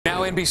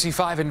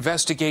NBC5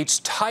 investigates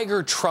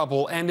tiger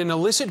trouble and an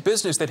illicit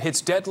business that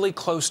hits deadly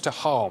close to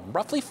home.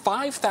 Roughly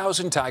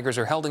 5,000 tigers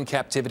are held in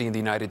captivity in the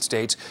United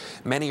States.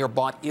 Many are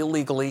bought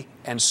illegally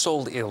and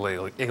sold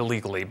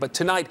illegally. But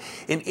tonight,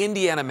 an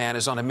Indiana man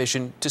is on a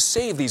mission to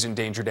save these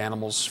endangered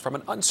animals from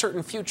an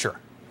uncertain future.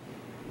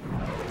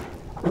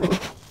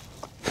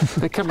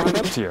 They come right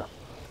up to you.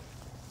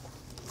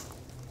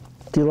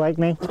 Do you like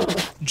me?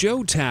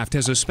 Joe Taft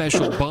has a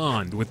special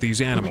bond with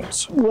these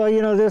animals. Well,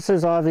 you know, this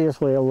is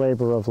obviously a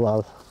labor of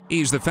love.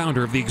 He's the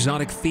founder of the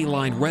Exotic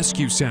Feline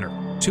Rescue Center,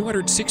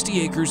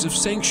 260 acres of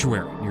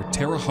sanctuary near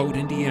Terre Haute,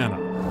 Indiana.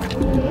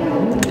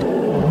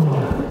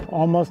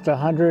 Almost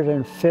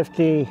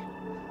 150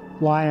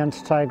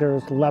 lions,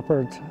 tigers,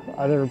 leopards,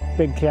 other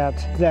big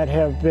cats that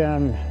have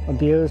been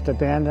abused,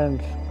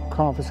 abandoned,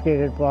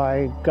 confiscated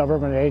by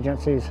government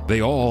agencies. They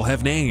all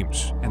have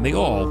names, and they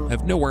all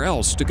have nowhere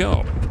else to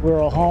go. We're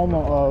a home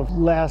of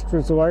last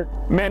resort.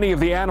 Many of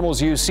the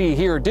animals you see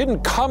here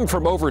didn't come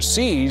from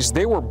overseas.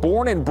 They were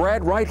born and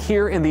bred right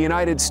here in the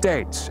United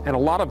States, and a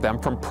lot of them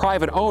from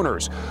private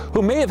owners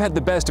who may have had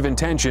the best of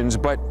intentions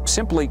but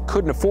simply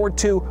couldn't afford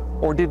to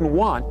or didn't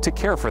want to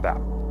care for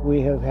them. We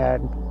have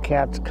had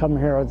cats come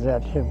here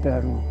that have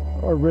been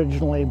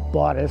originally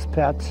bought as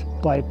pets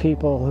by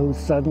people who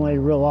suddenly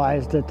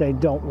realized that they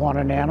don't want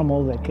an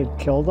animal that could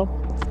kill them.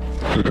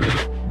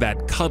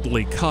 That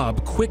cuddly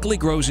cub quickly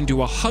grows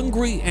into a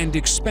hungry and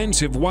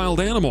expensive wild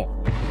animal.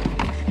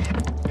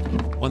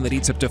 One that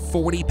eats up to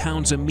 40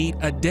 pounds of meat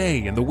a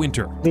day in the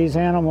winter. These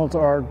animals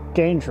are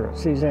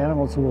dangerous. These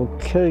animals will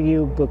kill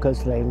you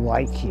because they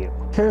like you.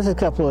 Here's a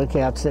couple of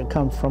cats that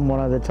come from one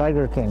of the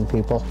Tiger King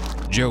people.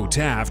 Joe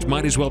Taft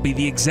might as well be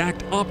the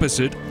exact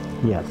opposite.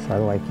 Yes, I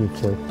like you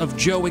too. Of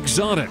Joe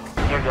Exotic.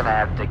 You're gonna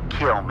have to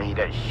kill me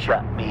to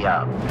shut me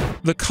up.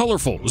 The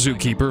colorful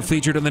zookeeper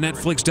featured in the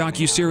Netflix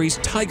docuseries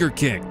Tiger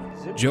King.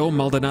 Joe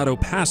Maldonado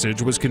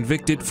Passage was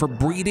convicted for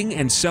breeding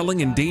and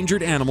selling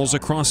endangered animals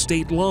across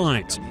state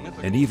lines,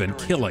 and even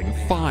killing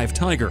 5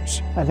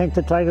 tigers. I think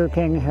the Tiger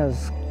King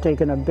has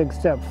taken a big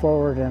step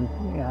forward in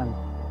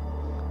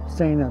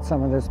saying that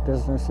some of this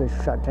business is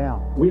shut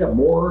down. We have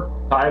more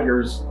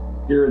tigers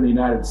here in the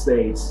United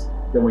States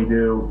than we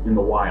do in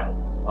the wild,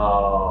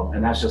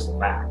 and that's just a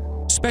fact.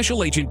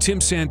 Special Agent Tim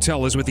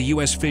Santel is with the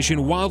U.S. Fish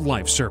and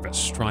Wildlife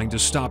Service, trying to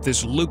stop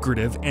this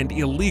lucrative and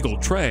illegal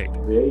trade.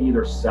 They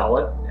either sell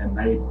it and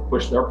they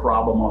push their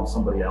problem on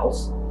somebody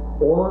else,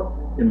 or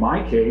in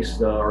my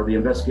case, or the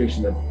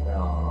investigation that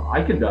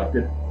I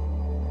conducted,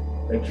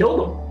 they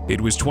killed them.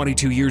 It was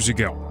 22 years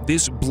ago.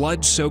 This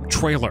blood-soaked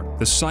trailer,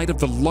 the site of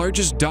the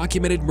largest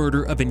documented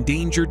murder of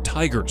endangered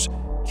tigers,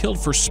 killed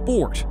for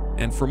sport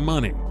and for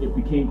money. It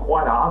became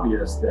quite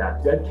obvious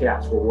that dead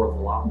cats were worth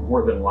a lot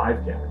more than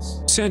live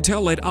cats.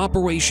 Santel led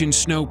Operation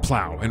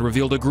Snowplow and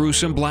revealed a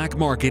gruesome black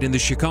market in the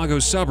Chicago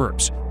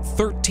suburbs.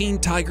 13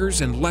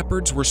 tigers and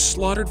leopards were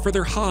slaughtered for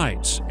their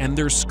hides and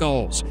their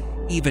skulls.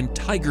 Even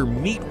tiger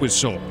meat was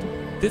sold.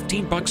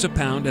 $15 a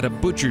pound at a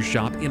butcher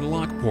shop in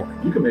Lockport.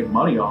 You can make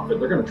money off it.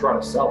 They're going to try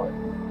to sell it.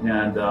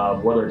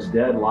 And whether it's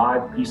dead,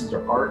 live, pieces or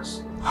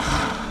parts.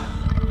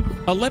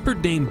 A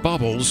leopard named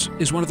Bubbles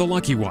is one of the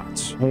lucky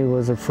ones. He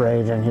was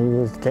afraid, and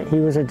he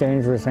was a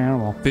dangerous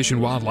animal. Fish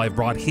and Wildlife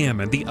brought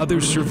him and the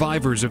other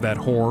survivors of that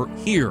horror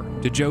here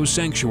to Joe's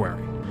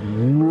sanctuary.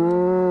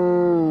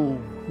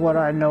 What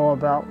I know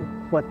about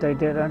what they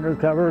did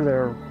undercover,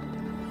 they're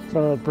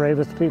some of the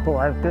bravest people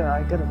I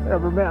could have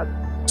ever met.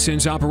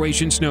 Since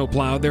Operation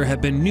Snowplow, there have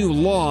been new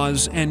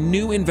laws and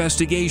new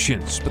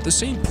investigations, but the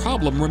same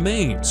problem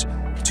remains.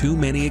 Too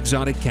many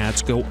exotic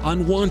cats go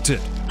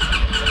unwanted.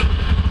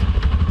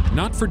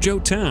 Not for Joe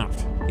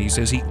Taft. He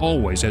says he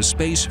always has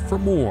space for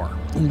more.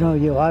 You know,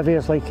 you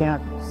obviously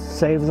can't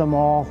save them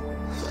all,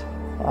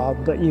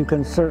 but you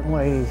can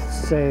certainly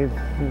save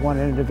one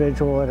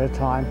individual at a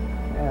time,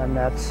 and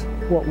that's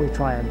what we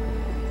try and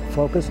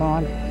focus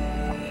on.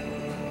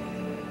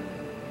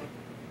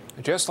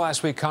 Just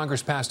last week,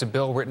 Congress passed a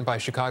bill written by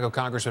Chicago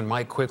Congressman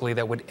Mike Quigley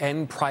that would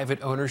end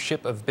private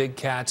ownership of big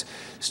cats.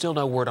 Still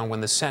no word on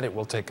when the Senate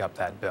will take up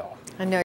that bill. I know.